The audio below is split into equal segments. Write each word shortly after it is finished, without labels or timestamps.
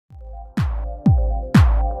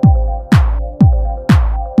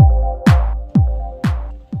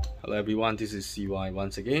Hello everyone, this is CY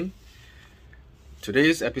once again.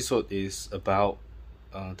 Today's episode is about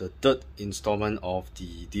the third installment of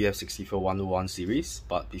the DF64 101 series.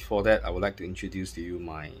 But before that, I would like to introduce to you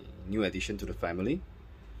my new addition to the family.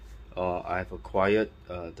 I have acquired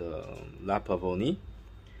the Pavoni.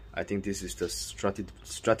 I think this is the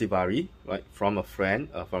Stradivari, right, from a friend,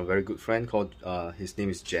 from a very good friend called, his name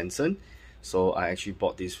is Jensen. So I actually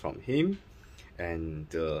bought this from him. And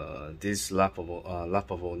this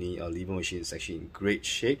Pavoni lever machine is actually in great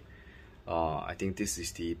shape. I think this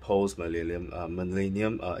is the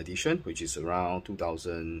post-millennium edition, which is around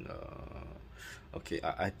 2000. Okay,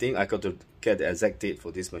 I think I got to get the exact date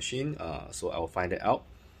for this machine, so I'll find it out.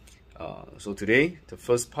 So today, the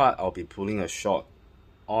first part, I'll be pulling a shot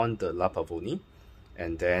on the Pavoni,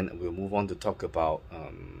 and then we'll move on to talk about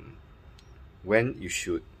when you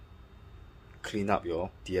should clean up your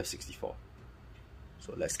DF64.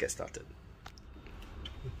 So let's get started.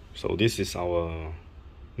 So this is our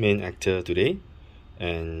main actor today,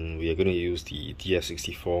 and we are going to use the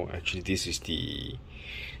DF64. Actually, this is the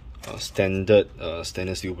standard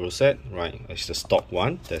stainless steel burr set, right? It's the stock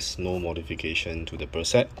one. There's no modification to the burr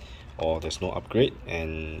set, or there's no upgrade.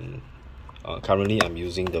 And currently I'm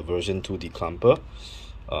using the version 2 declumper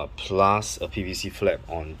plus a PVC flap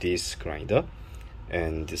on this grinder.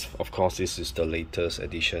 And this, of course, this is the latest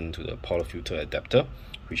addition to the portafilter adapter,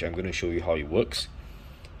 which I'm going to show you how it works.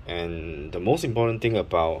 And the most important thing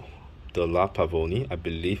about the Pavoni, I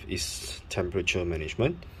believe, is temperature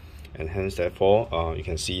management. And hence, therefore, you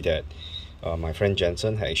can see that my friend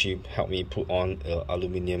Jensen had actually helped me put on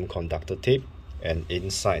aluminium conductor tape, and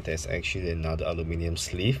inside there's actually another aluminium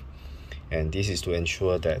sleeve. And this is to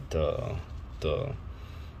ensure that the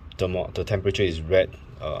temperature is read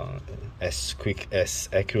as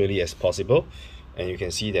accurately as possible. And you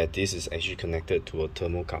can see that this is actually connected to a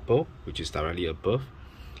thermocouple, which is directly above.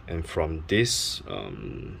 And from this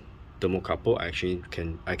thermocouple,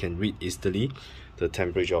 I can read easily the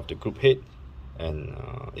temperature of the group head, and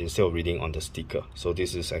instead of reading on the sticker. So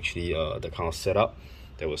this is actually the kind of setup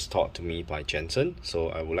that was taught to me by Jensen. So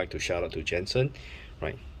I would like to shout out to Jensen,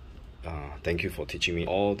 right? Thank you for teaching me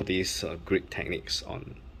all these great techniques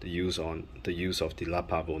on the use of the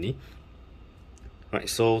Pavoni. Right,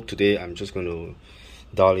 so today I'm just going to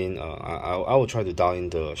dial in. I will try to dial in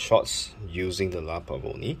the shots using the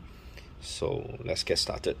Pavoni. So let's get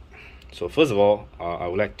started. So first of all, I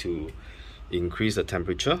would like to increase the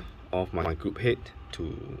temperature of my group head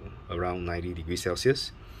to around 90 degrees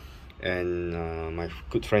Celsius. And my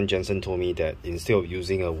good friend Jensen told me that instead of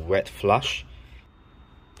using a wet flush,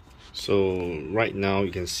 so right now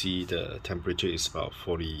you can see the temperature is about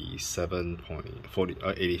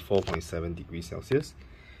 84.7 degrees Celsius.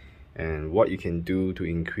 And what you can do to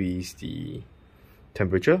increase the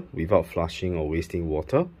temperature without flushing or wasting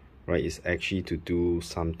water, right, is actually to do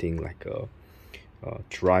something like a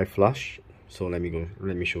dry flush. So let me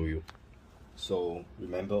show you. So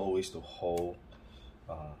remember always to hold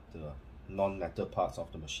the non-metal parts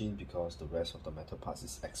of the machine, because the rest of the metal parts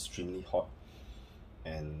is extremely hot.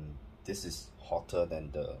 And this is hotter than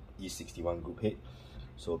the E61 group head,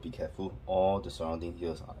 so be careful. All the surrounding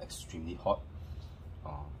here are extremely hot.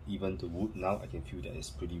 Even the wood now, I can feel that it's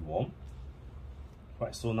pretty warm.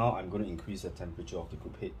 Right, so now I'm going to increase the temperature of the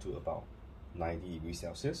group head to about 90 degrees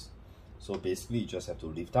Celsius. So basically you just have to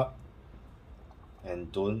lift up,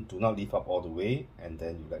 and do not lift up all the way and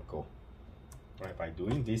then you let go. Right, by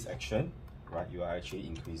doing this action, right, you are actually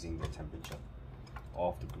increasing the temperature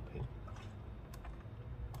of the group head.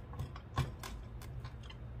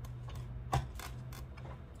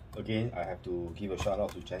 Again, I have to give a shout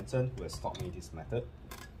out to Jensen, who has taught me this method.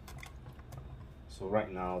 So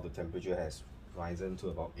right now the temperature has risen to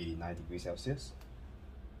about 89 degrees Celsius,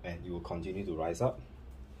 and it will continue to rise up.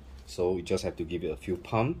 So you just have to give it a few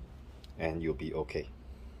pumps and you'll be okay.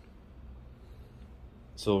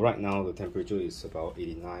 So right now the temperature is about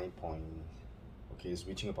 89. Okay, it's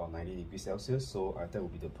reaching about 90 degrees Celsius. So that will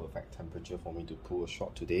be the perfect temperature for me to pull a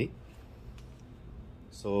shot today.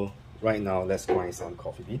 So right now, let's grind some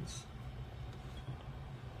coffee beans.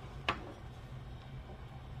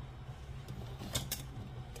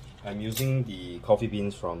 I'm using the coffee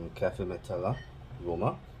beans from Cafe Metella,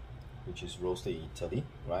 Roma, which is roasted in Italy.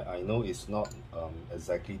 Right, I know it's not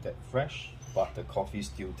exactly that fresh, but the coffee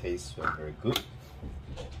still tastes very good.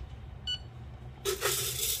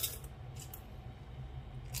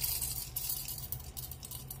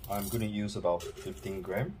 I'm going to use about 15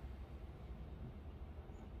 grams.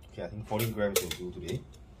 Okay, I think 14 grams will do today.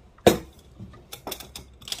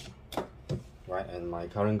 Right, and my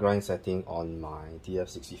current grind setting on my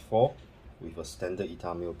DF64 with a standard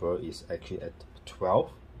Itamil burr is actually at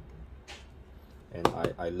 12. And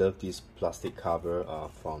I love this plastic cover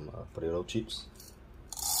from potato chips.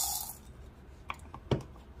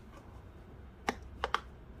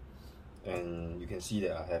 And you can see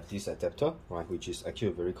that I have this adapter, right, which is actually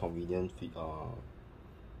a very convenient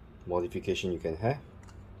modification you can have,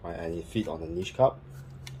 right, and it fits on a niche cup.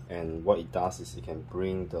 And what it does is it can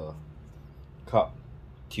bring the cup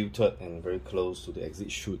tilted and very close to the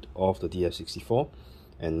exit chute of the DF64,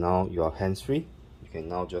 and now you are hands-free. You can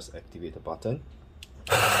now just activate the button.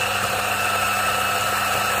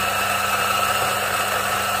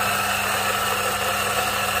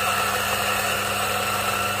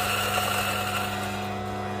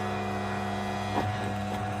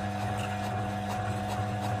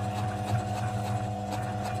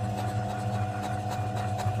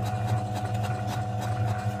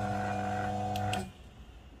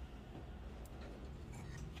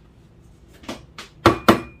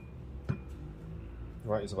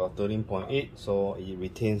 Right, it's about 13.8, so it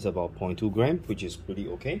retains about 0.2 grams, which is pretty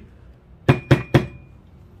okay. So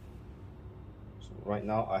right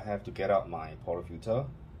now I have to get out my portafilter,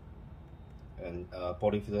 and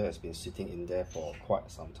portafilter has been sitting in there for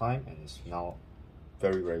quite some time and it's now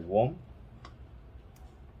very warm.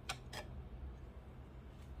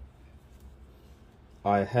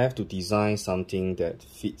 I have to design something that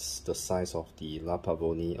fits the size of the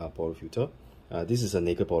Pavoni portafilter. This is a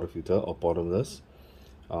naked portafilter or bottomless.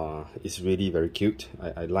 It's really very cute.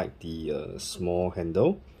 I like the small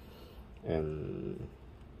handle, and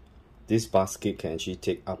this basket can actually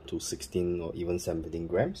take up to 16 or even 17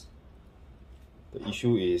 grams. The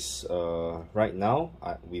issue is right now,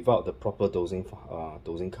 without the proper dosing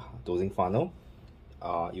funnel,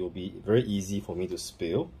 it will be very easy for me to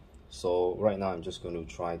spill. So right now I'm just going to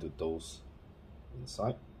try to dose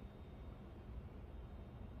inside.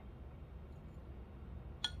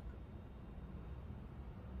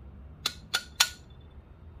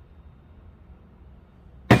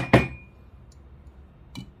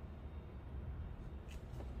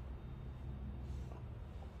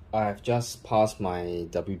 I have just passed my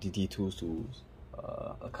WDT tools to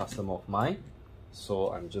a customer of mine,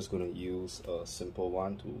 so I'm just going to use a simple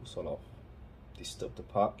one to sort of disturb the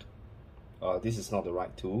part. This is not the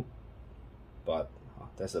right tool, but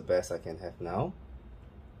that's the best I can have now.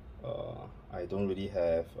 I don't really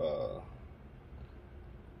have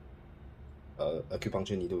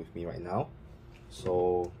acupuncture needle with me right now,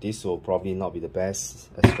 so this will probably not be the best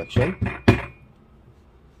extraction.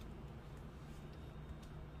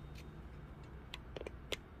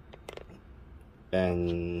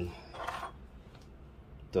 And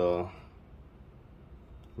the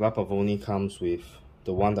Pavoni comes with,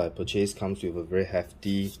 the one that I purchased comes with a very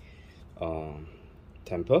hefty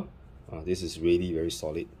temper. This is really very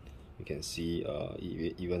solid. You can see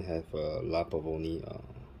it even have a Pavoni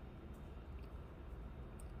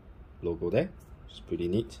logo there. It's pretty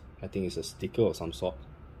neat. I think it's a sticker or some sort.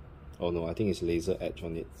 Oh no, I think it's laser etch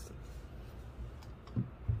on it.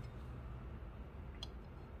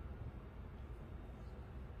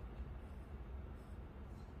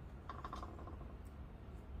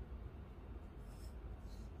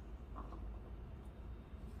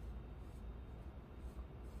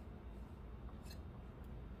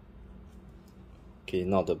 Okay,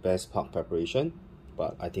 not the best part preparation,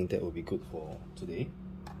 but I think that will be good for today.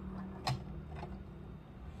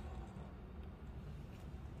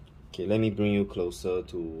 Okay, let me bring you closer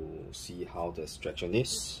to see how the extraction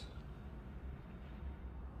is.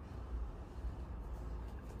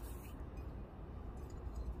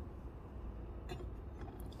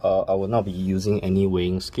 I will not be using any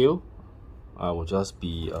weighing scale. I will just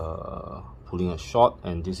be pulling a shot,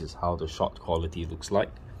 and this is how the shot quality looks like.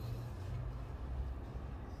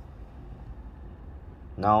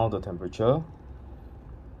 Now the temperature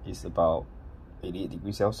is about 88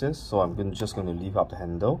 degrees Celsius, so I'm just going to lift up the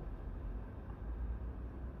handle,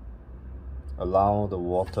 allow the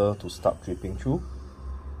water to start dripping through.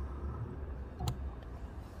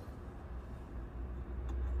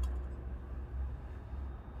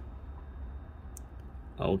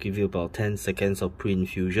 I'll give you about 10 seconds of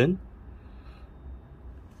pre-infusion,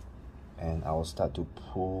 and I'll start to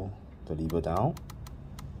pull the lever down.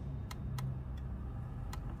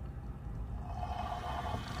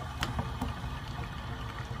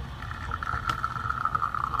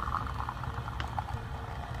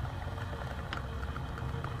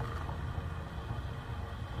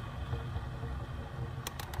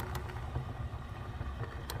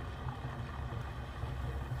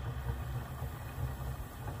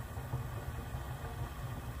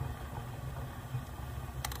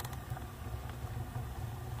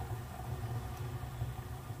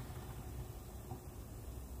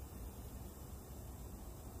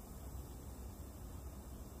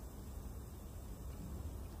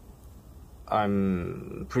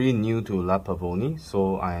 I'm pretty new to La Pavoni,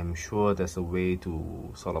 so I'm sure there's a way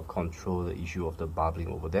to sort of control the issue of the bubbling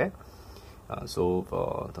over there. So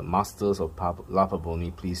for the masters of La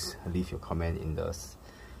Pavoni, please leave your comment in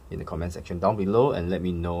the comment section down below and let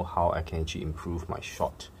me know how I can actually improve my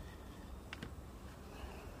shot.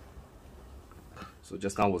 So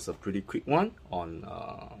just now was a pretty quick one on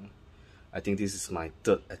I think this is my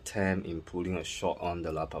third attempt in pulling a shot on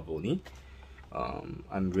the La Pavoni.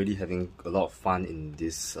 I'm really having a lot of fun in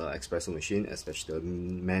this espresso machine, especially the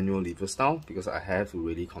manual lever style, because I have to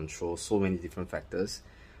really control so many different factors,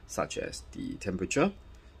 such as the temperature,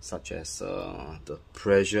 such as the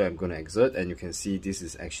pressure I'm going to exert. And you can see this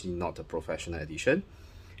is actually not a professional edition,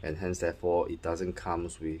 and hence therefore it doesn't come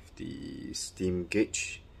with the steam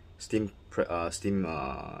gauge,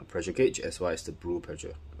 pressure gauge, as well as the brew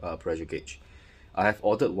pressure gauge. I have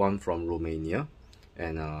ordered one from Romania,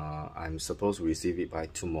 and I'm supposed to receive it by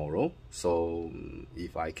tomorrow. So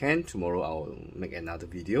if I can, tomorrow I'll make another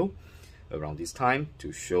video around this time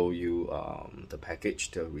to show you the package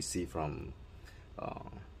to receive from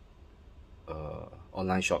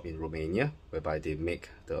online shop in Romania, whereby they make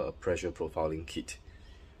the pressure profiling kit.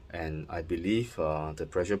 And I believe the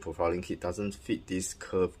pressure profiling kit doesn't fit this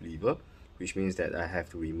curved lever, which means that I have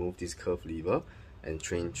to remove this curved lever and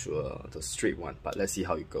change to the straight one. But let's see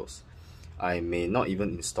how it goes. I may not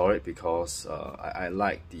even install it because I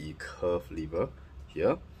like the curved lever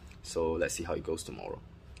here. So let's see how it goes tomorrow.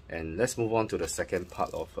 And let's move on to the second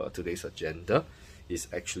part of today's agenda. Is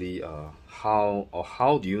actually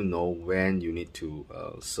how do you know when you need to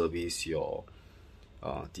service your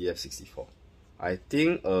DF64? I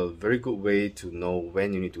think a very good way to know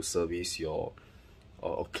when you need to service your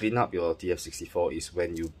or clean up your DF64 is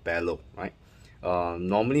when you bellow, right?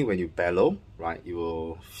 Normally when you bellow, right, you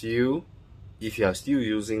will feel, if you are still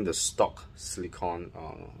using the stock silicone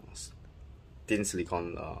thin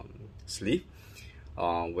silicone sleeve,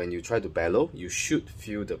 when you try to bellow, you should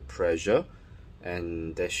feel the pressure,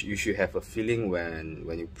 and you should have a feeling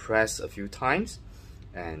when you press a few times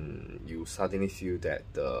and you suddenly feel that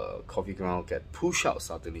the coffee ground get pushed out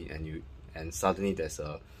suddenly, and suddenly there's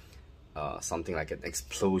a something like an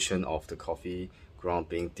explosion of the coffee ground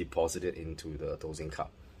being deposited into the dosing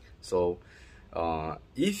cup. So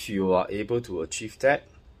if you are able to achieve that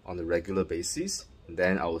on a regular basis,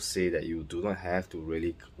 then I would say that you do not have to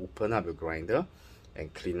really open up your grinder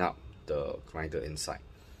and clean up the grinder inside.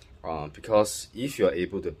 Because if you're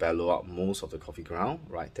able to bellow out most of the coffee ground,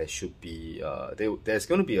 right, there should be there's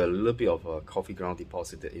going to be a little bit of a coffee ground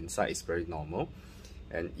deposited inside. It's very normal.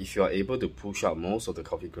 And if you are able to push out most of the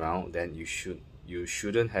coffee ground, then you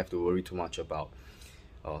shouldn't have to worry too much about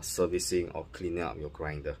servicing or cleaning up your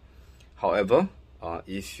grinder. However,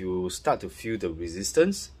 if you start to feel the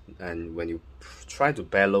resistance, and when you try to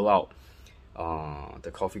bellow out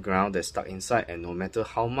the coffee ground that's stuck inside, and no matter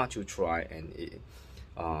how much you try, and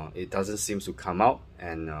it doesn't seem to come out,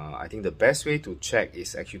 and I think the best way to check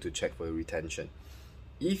is actually to check for your retention.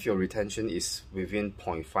 If your retention is within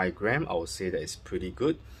 0.5 gram, I would say that it's pretty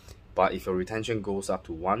good. But if your retention goes up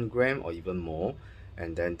to 1 gram or even more,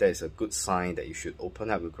 and then that is a good sign that you should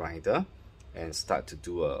open up your grinder and start to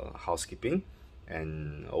do a housekeeping.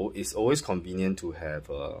 And it's always convenient to have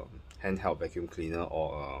a handheld vacuum cleaner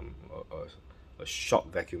or a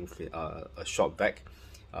shop vacuum a shop vac.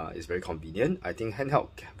 Is very convenient. I think handheld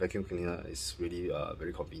vacuum cleaner is really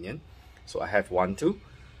very convenient. So I have one too,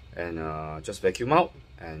 and just vacuum out,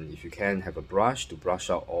 and if you can, have a brush to brush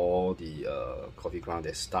out all the coffee ground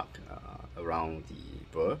that's stuck around the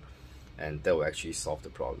burr, and that will actually solve the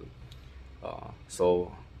problem.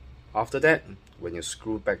 So after that, when you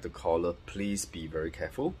screw back the collar, please be very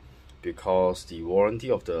careful, because the warranty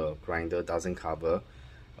of the grinder doesn't cover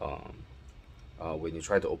when you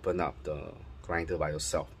try to open up the grinder by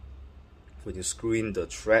yourself. When you screw in the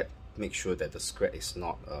thread, make sure that the thread is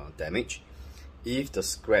not damaged. If the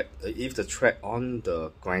thread on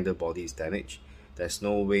the grinder body is damaged, there's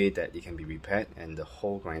no way that it can be repaired, and the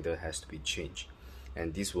whole grinder has to be changed.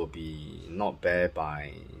 And this will be not bear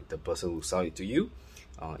by the person who sold it to you.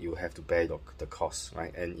 You have to bear the cost,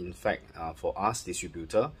 right? And in fact, for us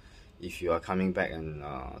distributor, if you are coming back and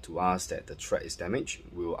to us that the thread is damaged,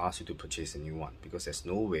 we will ask you to purchase a new one, because there's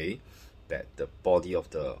no way that the body of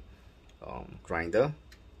the grinder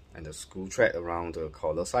and the screw thread around the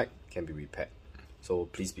collar side can be repaired. So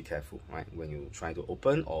please be careful, right, when you try to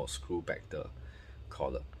open or screw back the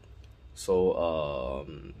collar. So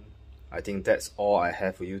I think that's all I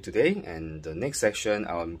have for you today. And the next section,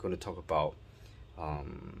 I'm going to talk about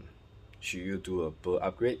should you do a burr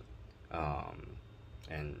upgrade,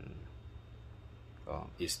 and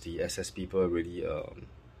is the SSP burr really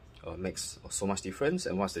makes so much difference,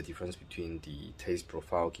 and what's the difference between the taste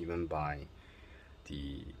profile given by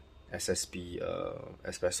the SSP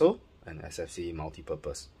espresso and SFC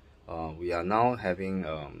multi-purpose. We are now having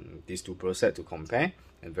these two burr set to compare,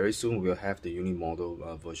 and very soon we'll have the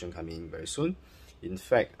unimodal version coming very soon. In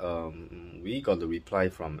fact, we got the reply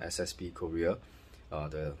from SSP Korea,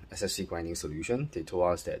 the SSC grinding solution. They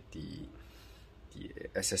told us that the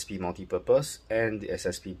SSP multi-purpose and the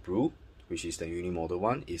SSP brew, which is the unimodal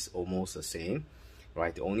one, is almost the same,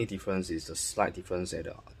 right? The only difference is the slight difference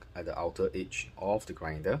at the outer edge of the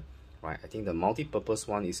grinder, right? I think the multi-purpose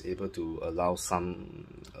one is able to allow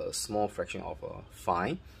some small fraction of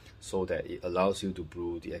fine, so that it allows you to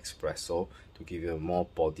brew the espresso to give you more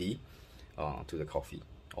body to the coffee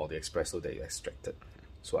or the espresso that you extracted.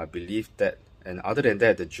 So I believe that, and other than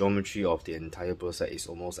that, the geometry of the entire burr set is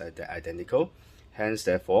almost identical. Hence,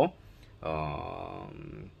 therefore, I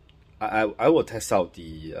will test out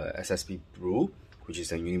the SSP brew, which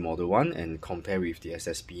is a unimodal one, and compare with the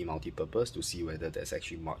SSP multi-purpose to see whether there's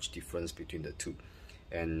actually much difference between the two.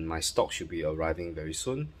 And my stock should be arriving very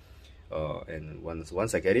soon. And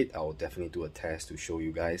once I get it, I'll definitely do a test to show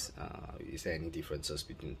you guys is there any differences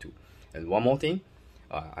between the two. And one more thing,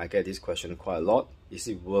 I get this question quite a lot: is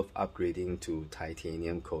it worth upgrading to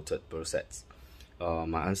titanium coated burr sets?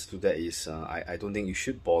 My answer to that is I don't think you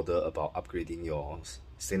should bother about upgrading your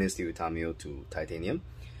stainless steel Itamio to titanium,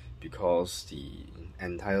 because the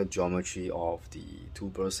entire geometry of the two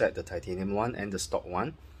burr set, the titanium one and the stock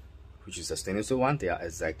one, which is the stainless steel one, they are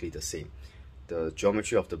exactly the same. The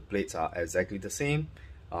geometry of the blades are exactly the same.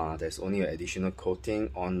 There's only an additional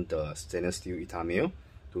coating on the stainless steel Itamio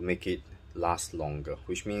to make it last longer,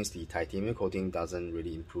 which means the titanium coating doesn't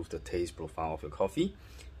really improve the taste profile of your coffee,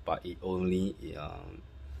 but it only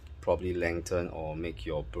probably lengthen or make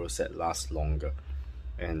your burr set last longer.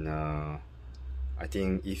 And I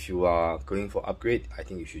think if you are going for upgrade, I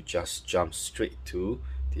think you should just jump straight to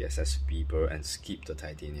the SSP burr and skip the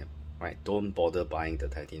titanium, right? Don't bother buying the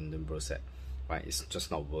titanium burr set, right? It's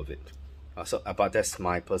just not worth it. But that's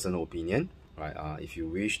my personal opinion, right? If you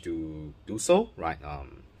wish to do so, right,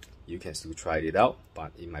 you can still try it out,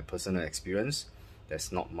 but in my personal experience,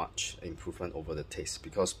 there's not much improvement over the taste,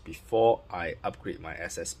 because before I upgrade my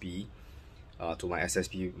SSP to my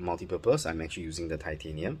SSP multi-purpose, I'm actually using the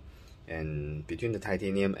titanium, and between the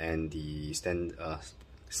titanium and the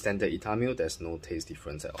standard Itamio, there's no taste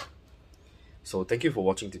difference at all. So thank you for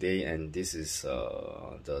watching today, and this is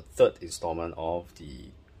the third installment of the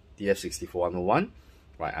DF64 101,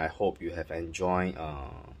 right? I hope you have enjoyed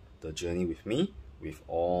the journey with me, with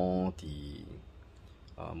all the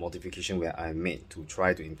modification where I made to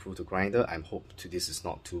try to improve the grinder. I hope this is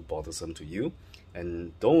not too bothersome to you,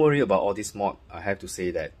 and don't worry about all this mod. I have to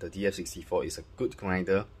say that the DF64 is a good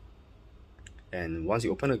grinder, and once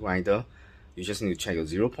you open the grinder, you just need to check your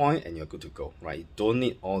 0 point and you're good to go, right? You don't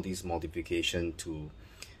need all these modification to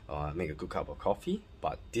make a good cup of coffee,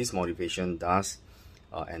 but this modification does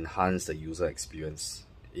enhance the user experience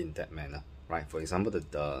in that manner, right? For example,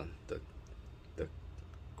 the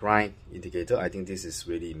grind indicator, I think this is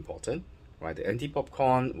really important, right? The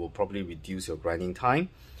anti-popcorn will probably reduce your grinding time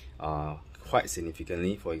quite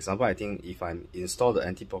significantly. For example, I think if I install the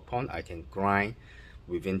anti-popcorn, I can grind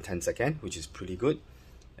within 10 seconds, which is pretty good.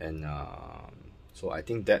 And so I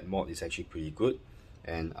think that mod is actually pretty good.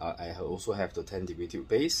 And I also have the 10-degree tilt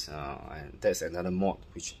base, and that's another mod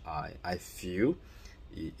which I feel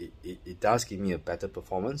it does give me a better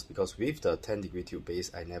performance, because with the 10-degree tilt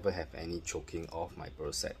base, I never have any choking of my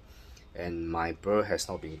burr set, and my burr has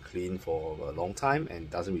not been cleaned for a long time and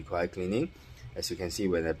doesn't require cleaning. As you can see,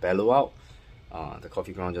 when I bellow out, the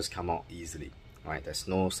coffee ground just come out easily, right? There's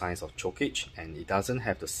no signs of chokage, and it doesn't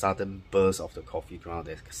have the sudden burst of the coffee ground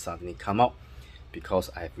that suddenly come out, because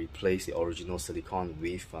I've replaced the original silicone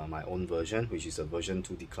with my own version, which is a version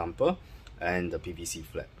 2 declumper and the PVC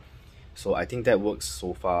flap. So I think that works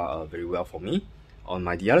so far very well for me. On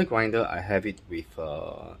my other grinder, I have it with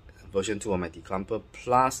version 2 of my declumper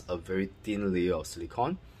plus a very thin layer of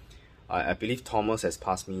silicone. I believe Thomas has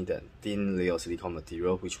passed me that thin layer of silicone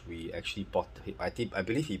material, which we actually bought. I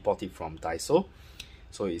believe he bought it from Daiso.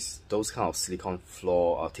 So it's those kind of silicone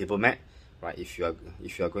floor table mat, right? If you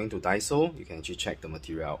are going to Daiso, you can actually check the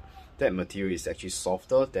material out. That material is actually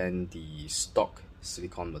softer than the stock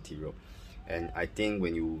silicone material. And I think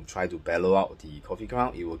when you try to bellow out the coffee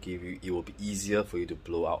ground, it will be easier for you to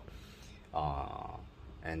blow out,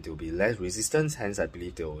 and there will be less resistance. Hence, I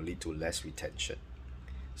believe they will lead to less retention.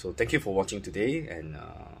 So thank you for watching today, and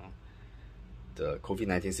the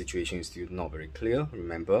COVID-19 situation is still not very clear.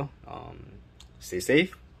 Remember, stay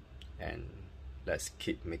safe, and let's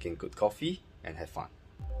keep making good coffee and have fun.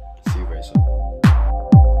 See you very soon.